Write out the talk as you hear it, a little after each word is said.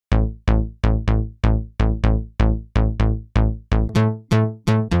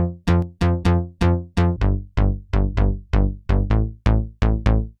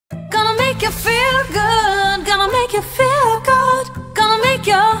make you feel good, gonna make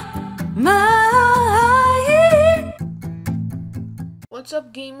you mine. What's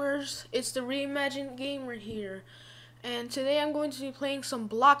up, gamers? It's the Reimagined gamer here, and today I'm going to be playing some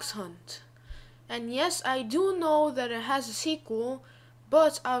Blox Hunt. And yes, I do know that it has a sequel,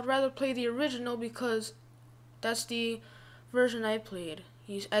 but I would rather play the original because that's the version I played.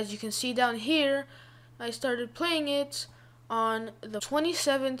 As you can see down here, I started playing it on the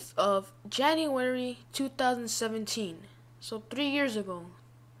 27th of January 2017. So 3 years ago.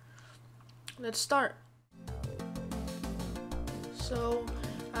 Let's start. So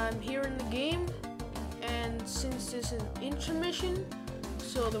I'm here in the game, and since this is intermission,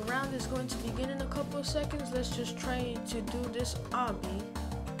 so the round is going to begin in a couple of seconds. Let's just try to do this obby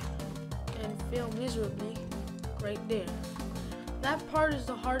and fail miserably right there. That part is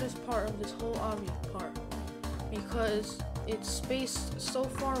the hardest part of this whole obby part because it's spaced so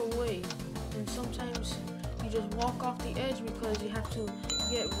far away, and sometimes you just walk off the edge because you have to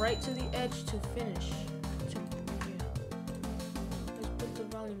get right to the edge to finish. Let's put the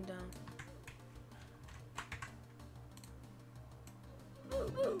volume down.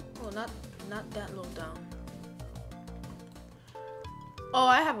 Oh, not that low down. Oh,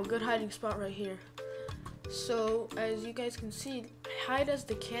 I have a good hiding spot right here. So as you guys can see, hide as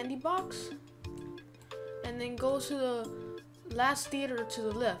the candy box, and then go to the last theater to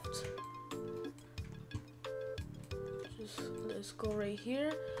the left. Just let's go right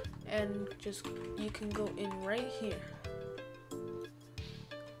here, and just you can go in right here.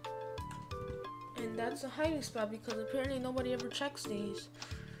 And that's a hiding spot because apparently nobody ever checks these.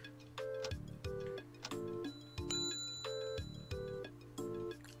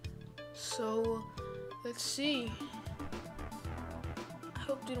 So let's see. I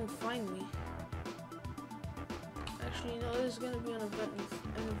hope they don't find me. Actually, no, this is gonna be an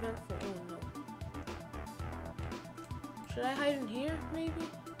eventful. Oh no. Should I hide in here, maybe?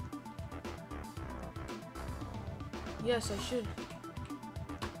 Yes, I should.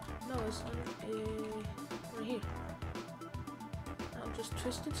 No, it's right here. I'll just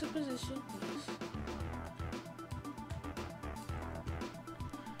twist into position. Yes.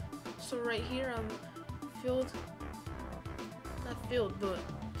 So right here, I'm not filled, but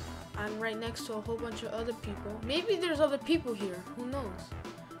I'm right next to a whole bunch of other people. Maybe there's other people here, who knows?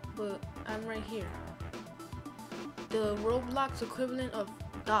 But I'm right here. The Roblox equivalent of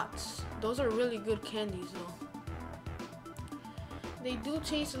dots. Those are really good candies though. They do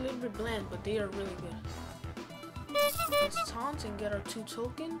taste a little bit bland, but they are really good. Let's taunt and get our 2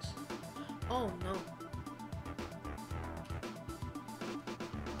 tokens. Oh no.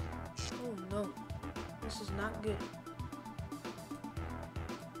 Oh no. This is not good.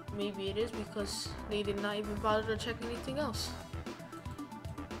 Maybe it is because they did not even bother to check anything else.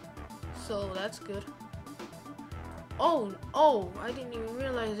 So that's good. Oh, I didn't even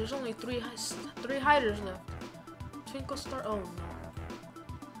realize there's only three hiders left. Twinkle star, oh no.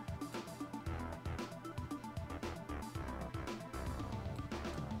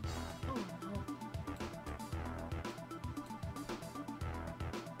 Oh no.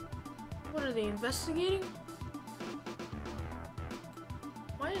 What are they investigating?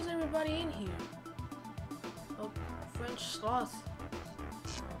 Why is everybody in here? Oh, French sloth.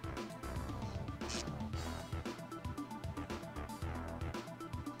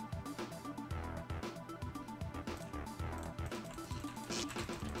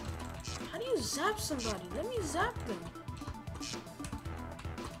 How do you zap somebody? Let me zap them.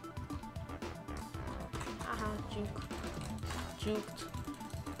 Haha, juked.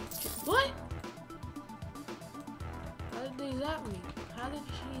 What? How did they zap me? How did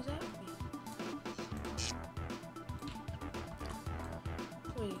she zap me?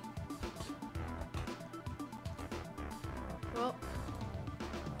 Wait. Well,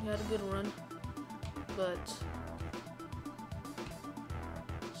 we had a good run, but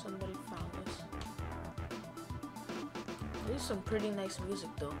somebody found us. There's some pretty nice music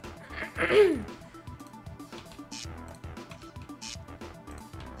though.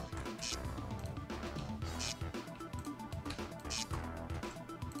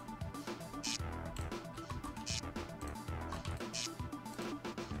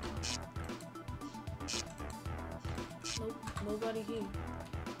 Nope, nobody here.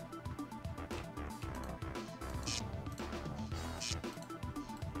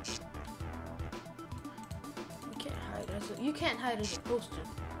 You can't hide as a poster.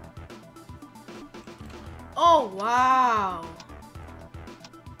 Oh wow.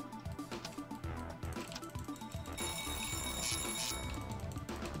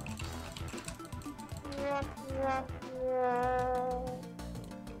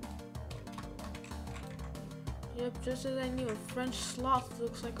 Yep, just as I knew, a French sloth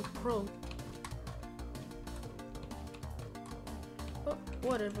looks like a pro. Oh,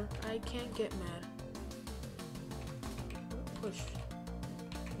 whatever. I can't get mad. Push.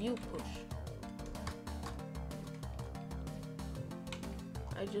 You push.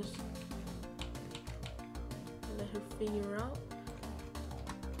 I just let her figure out.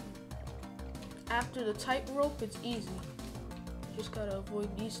 After the tightrope, it's easy. Just gotta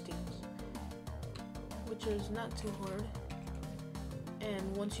avoid these things, which is not too hard.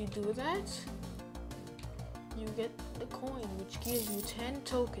 And once you do that, you get the coin, which gives you 10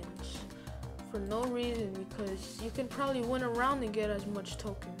 tokens for no reason, because you can probably win a round and get as much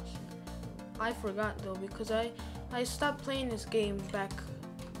tokens. I forgot though, because I stopped playing this game back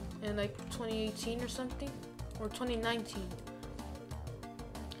in like 2018 or something, or 2019,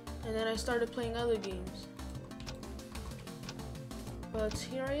 and then I started playing other games. But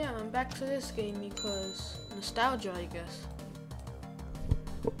here I am, I'm back to this game because nostalgia, I guess.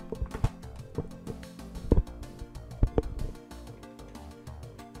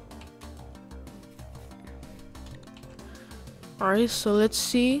 Alright, so let's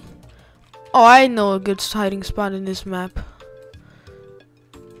see. Oh, I know a good hiding spot in this map.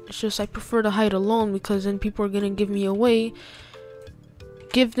 It's just I prefer to hide alone because then people are gonna give me away.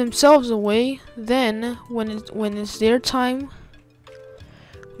 Give themselves away. Then when it's their time,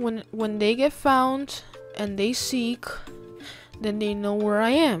 when they get found and they seek, then they know where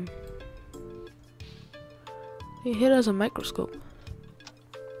I am. They hit as a microscope.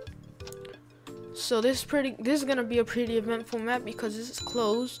 So this is gonna be a pretty eventful map because this is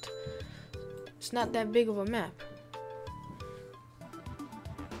closed. It's not that big of a map.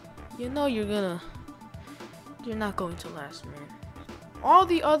 You know you're not going to last, man. All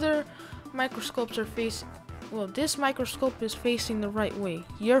the other microscopes are facing, well, this microscope is facing the right way.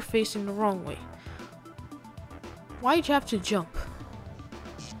 You're facing the wrong way. Why'd you have to jump?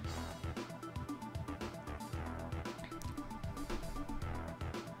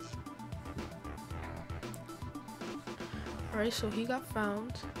 Alright, so he got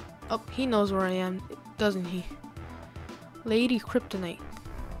found. Oh, he knows where I am, doesn't he? Lady Kryptonite.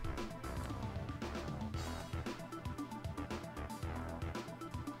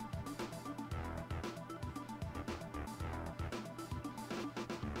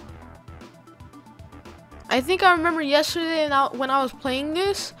 I think I remember yesterday when I was playing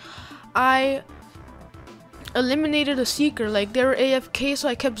this, I eliminated a seeker. Like, they were AFK, so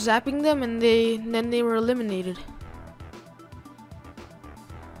I kept zapping them and then they were eliminated.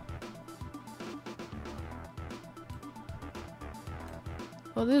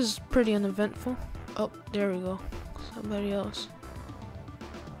 Well, this is pretty uneventful. Oh, there we go. Somebody else.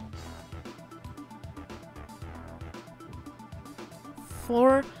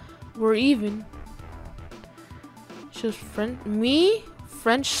 Four, we're even. Just me,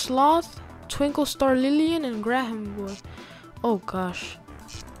 French Sloth, Twinkle Star Lillian, and Graham Boy. Oh gosh.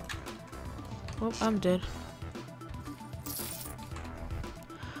 Oh, I'm dead.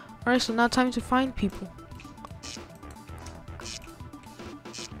 Alright, so now time to find people.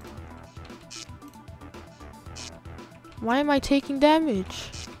 Why am I taking damage?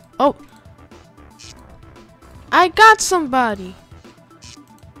 Oh! I got somebody!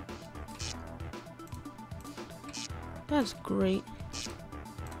 That's great.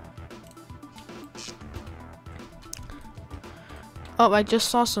 Oh, I just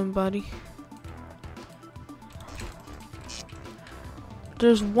saw somebody.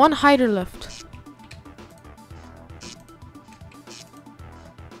 There's one hider left.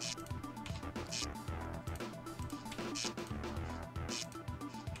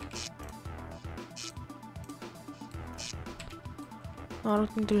 No, I don't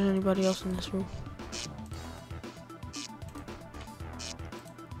think there's anybody else in this room.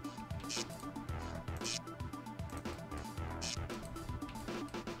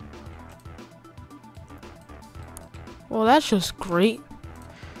 Well, that's just great.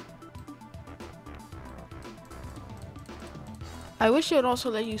 I wish it would also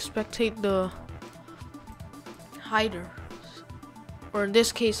let you spectate the hider. Or in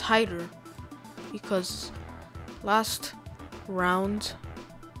this case, hider. Because last round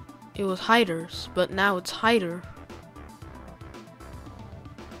it was hiders, but now it's hider.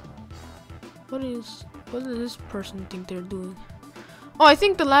 What does this person think they're doing? Oh, I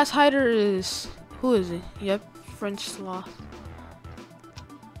think the last hider is, who is it? Yep, French Sloth.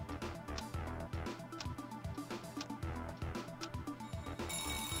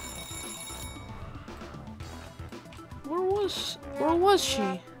 Where was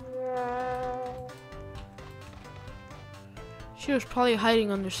she? She was probably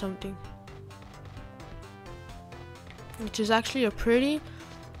hiding under something. which is actually a pretty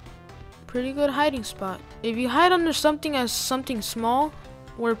good hiding spot. If you hide under something as something small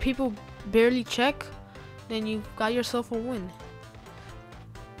where people barely check, then you got yourself a win.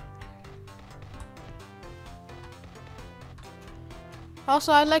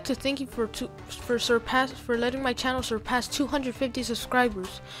 Also, I'd like to thank you for letting my channel surpass 250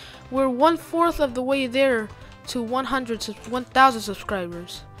 subscribers. We're 1/4 of the way there to 1,000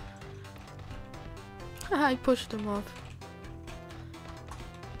 subscribers. I pushed them off.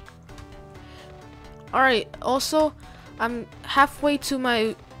 Alright, also, I'm halfway to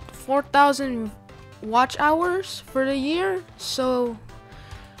my 4,000 watch hours for the year, so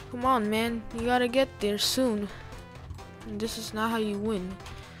come on, man, you gotta get there soon. And this is not how you win.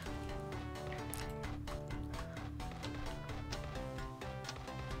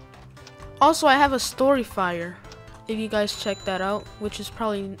 Also, I have a story fire, if you guys check that out, which is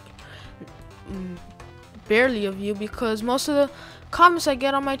probably barely of you, because most of the comments I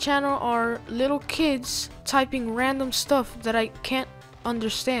get on my channel are little kids typing random stuff that I can't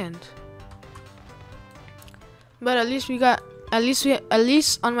understand. But at least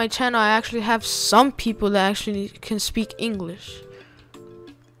on my channel I actually have some people that actually can speak English.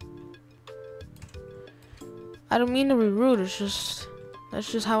 I don't mean to be rude,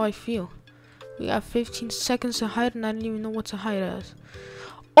 that's just how I feel. We got 15 seconds to hide and I didn't even know what to hide as.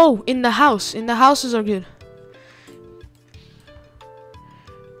 Oh, in the house. In the houses are good.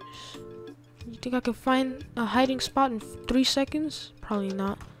 You think I can find a hiding spot in 3 seconds? Probably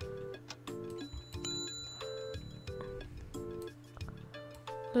not.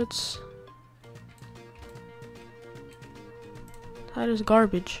 Let's hide as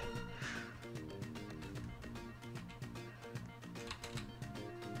garbage.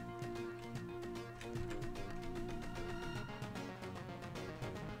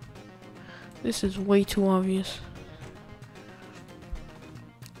 This is way too obvious.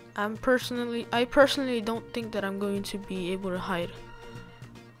 I personally don't think that I'm going to be able to hide.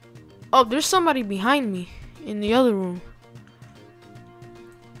 Oh, there's somebody behind me in the other room.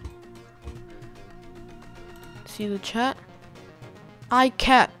 See the chat? I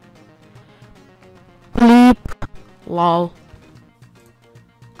cat. Bleep. Lol.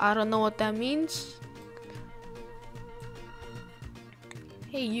 I don't know what that means.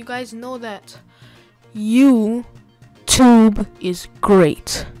 Hey, you guys know that YouTube is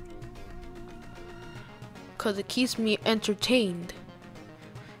great, 'cause it keeps me entertained.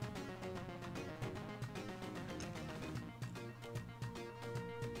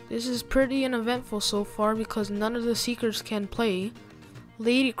 This is pretty uneventful so far because none of the Seekers can play.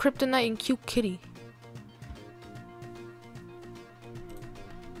 Lady Kryptonite and Cute Kitty.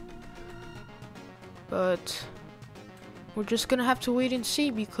 But we're just gonna have to wait and see,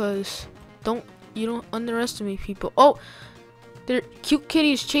 because you don't underestimate people. Oh, Cute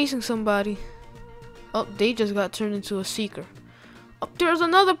Kitty is chasing somebody. Oh, they just got turned into a Seeker. Oh, there's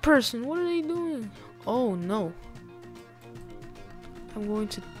another person. What are they doing? Oh no. I'm going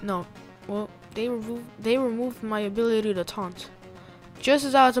to no. Well, they removed my ability to taunt. Just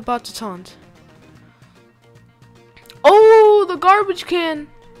as I was about to taunt. Oh, the garbage can.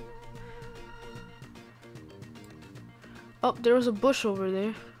 Oh, there was a bush over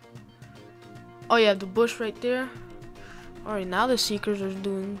there. Oh yeah, the bush right there. Alright, now the Seekers are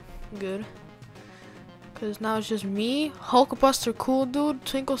doing good. Because now it's just me, Hulkbuster Cool Dude,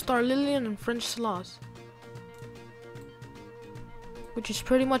 Twinkle Star Lillian, and French Sloth. Which is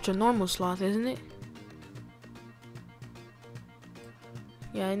pretty much a normal sloth, isn't it?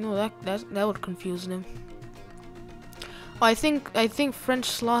 Yeah, I know that would confuse them. Oh, I think French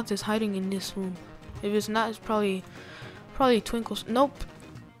Sloth is hiding in this room. If it's not, it's probably Twinkles. Nope.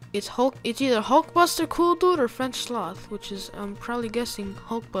 It's either Hulkbuster Cool Dude or French Sloth, which is I'm probably guessing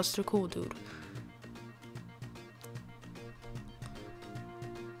Hulkbuster Cool Dude.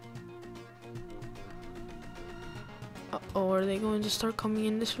 Uh-oh, are they going to start coming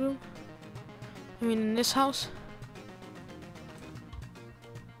in this room? I mean, in this house?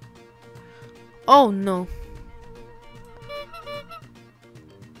 Oh no.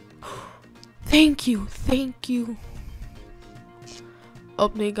 Thank you, thank you. Oh,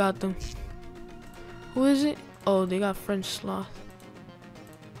 they got them. Who is it? Oh, they got French Sloth.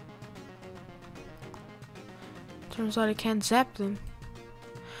 Turns out I can't zap them.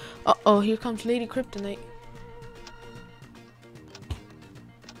 Uh-oh, here comes Lady Kryptonite.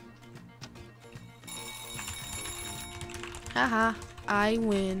 Haha, I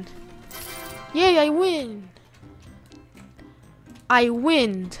win. Yay, I win! I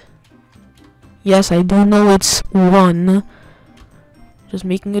win! Yes, I do know it's one. Just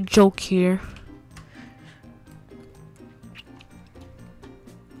making a joke here.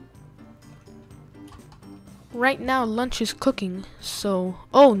 right now lunch is cooking, so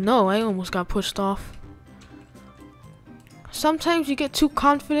oh no, I almost got pushed off. Sometimes you get too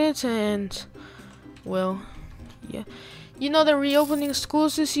confident and well, yeah. You know they're reopening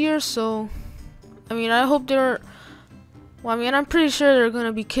schools this year, so I mean I hope they're well, I mean I'm pretty sure there are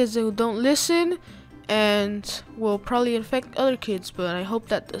gonna be kids that don't listen and will probably infect other kids, but I hope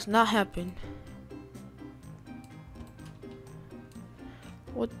that does not happen.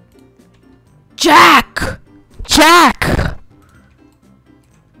 What? Jack! Jack!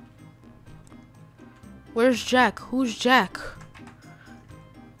 Where's Jack? Who's Jack?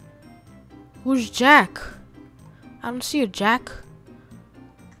 Who's Jack? I don't see a Jack.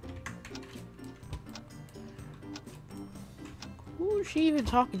 Who is she even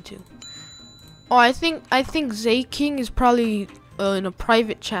talking to? Oh, I think Zay King is probably in a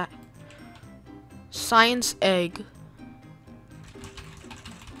private chat. Science egg.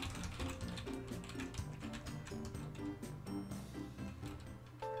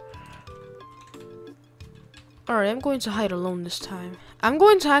 Alright, I'm going to hide alone this time. I'm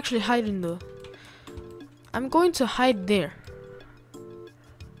going to actually hide in the... I'm going to hide there.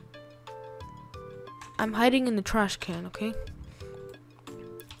 I'm hiding in the trash can, okay?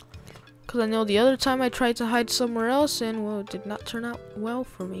 Because I know the other time I tried to hide somewhere else and, well, it did not turn out well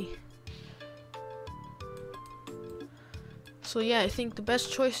for me. So yeah, I think the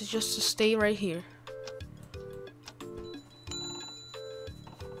best choice is just to stay right here.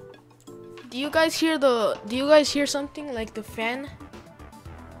 Do you guys hear something like the fan?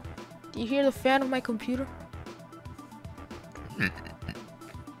 Do you hear the fan of my computer?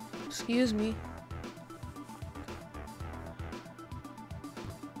 Excuse me.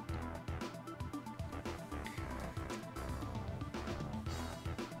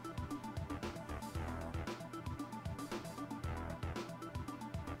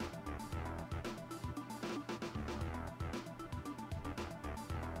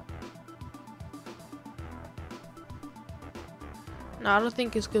 No, I don't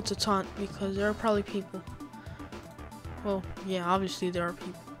think it's good to taunt because there are probably people. Well, yeah, obviously there are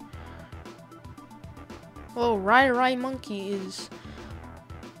people. Oh, Rai Monkey is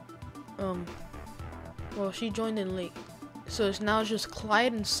well, she joined in late. So it's now just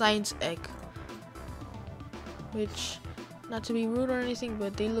Clyde and Science Egg. Which, not to be rude or anything,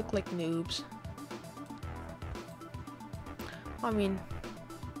 but they look like noobs. I mean,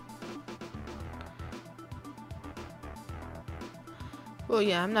 well,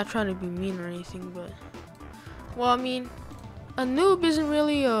 yeah, I'm not trying to be mean or anything, but well, I mean, a noob isn't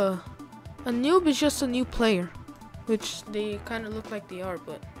really a noob is just a new player, which they kind of look like they are,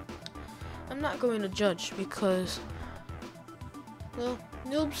 but I'm not going to judge because, well,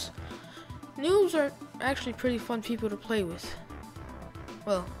 noobs are actually pretty fun people to play with.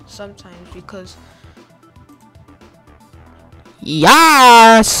 Well, sometimes because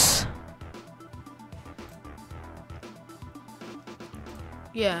yes.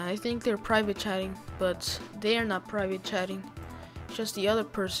 Yeah, I think they're private chatting, but they are not private chatting. It's just the other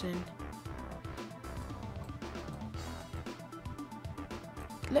person.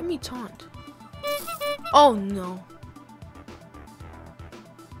 Let me taunt. Oh no.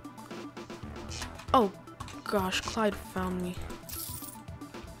 Oh gosh, Clyde found me.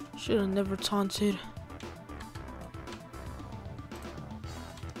 Should have never taunted.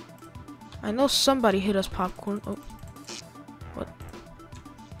 I know somebody hit us popcorn. Oh. What?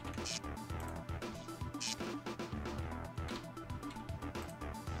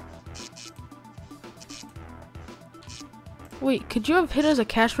 Wait, could you have hit us a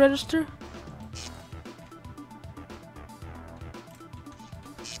cash register?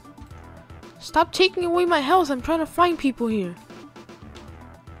 Stop taking away my health. I'm trying to find people here.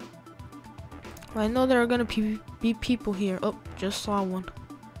 Well, I know there are gonna be people here. Oh, just saw one.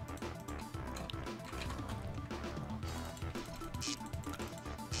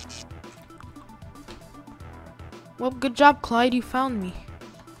 Well, good job, Clyde. You found me.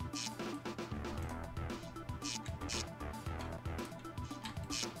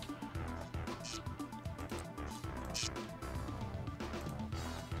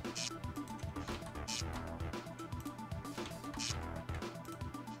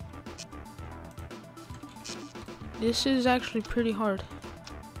 This is actually pretty hard.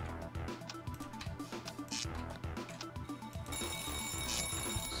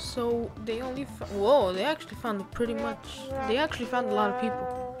 So they only whoa, they actually found pretty much. They actually found a lot of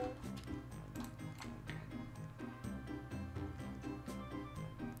people.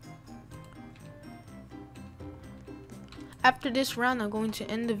 After this round, I'm going to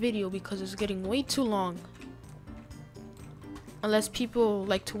end the video because it's getting way too long. Unless people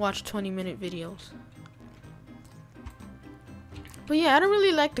like to watch 20-minute videos. But yeah, I don't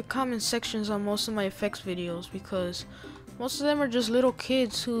really like the comment sections on most of my effects videos because most of them are just little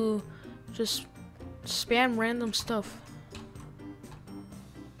kids who just spam random stuff.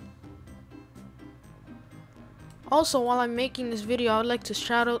 Also, while I'm making this video, I would like to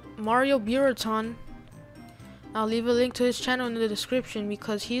shout out Mario Buraton. I'll leave a link to his channel in the description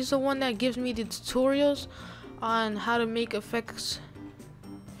because he's the one that gives me the tutorials on how to make effects.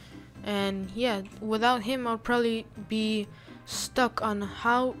 And yeah, without him, I'll probably be stuck on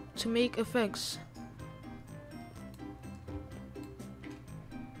how to make effects.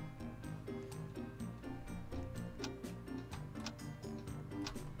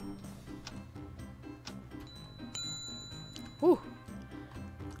 Ooh.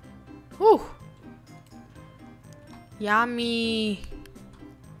 Ooh. Yummy.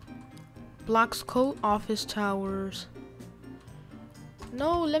 Blox coat, office towers.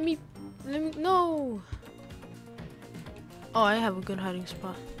 No, let me, no. Oh, I have a good hiding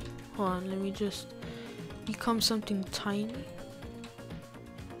spot. Hold on, let me just become something tiny.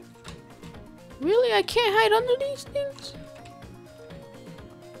 Really? I can't hide under these things?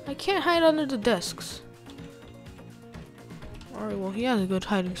 I can't hide under the desks. Alright, well, he has a good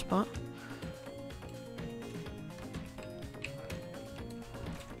hiding spot.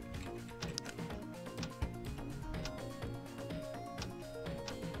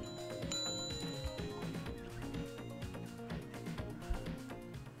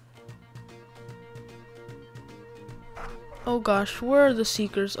 Oh gosh, where are the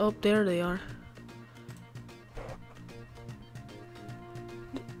seekers? Oh, there they are.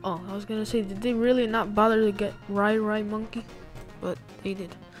 Oh, I was gonna say, did they really not bother to get Right Monkey? But they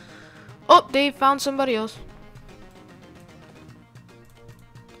did. Oh, they found somebody else.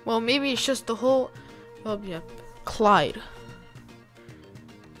 Well, maybe it's just the whole... Oh, yeah. Clyde.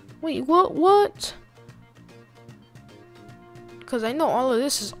 Wait, what? Because I know all of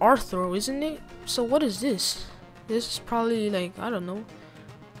this is Arthur, isn't it? So what is this? This is probably like, I don't know.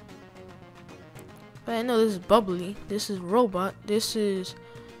 But I know this is Bubbly. This is Robot. This is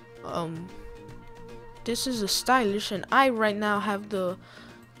a Stylish. And I right now have the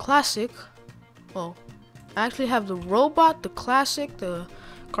Classic. Well, I actually have the Robot, the Classic, the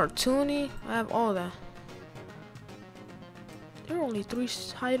Cartoony. I have all that. There are only 3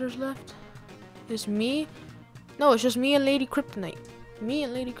 hiders left. It's me. No, it's just me and Lady Kryptonite. Me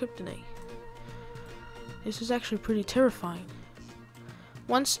and Lady Kryptonite. This is actually pretty terrifying.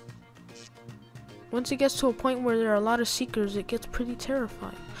 Once it gets to a point where there are a lot of seekers, it gets pretty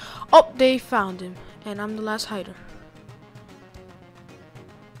terrifying. Oh, they found him, and I'm the last hider.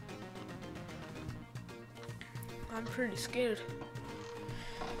 I'm pretty scared.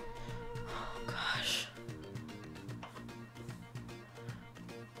 Oh gosh.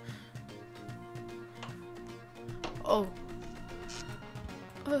 Oh.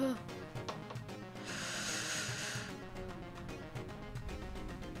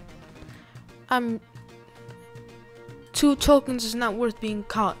 I'm 2 tokens is not worth being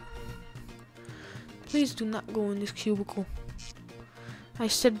caught. Please do not go in this cubicle. I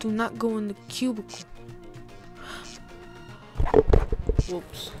said do not go in the cubicle.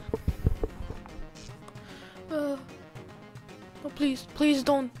 Whoops. Oh, please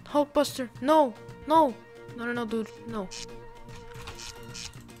don't. Hulkbuster. No, dude. No.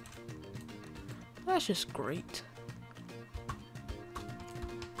 That's just great.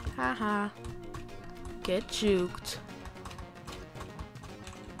 Haha. Get juked.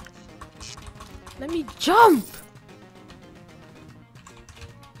 Let me jump!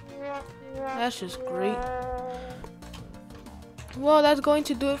 That's just great. Well, that's going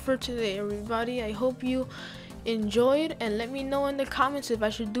to do it for today, everybody. I hope you enjoyed, and let me know in the comments if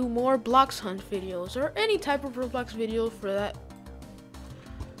I should do more Blox Hunt videos or any type of Roblox video for that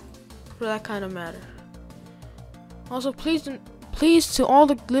kind of matter. Also, please to all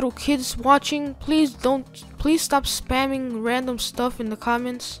the little kids watching, please stop spamming random stuff in the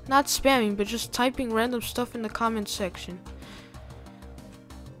comments. Not spamming, but just typing random stuff in the comments section.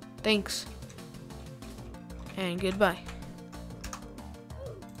 Thanks. And goodbye.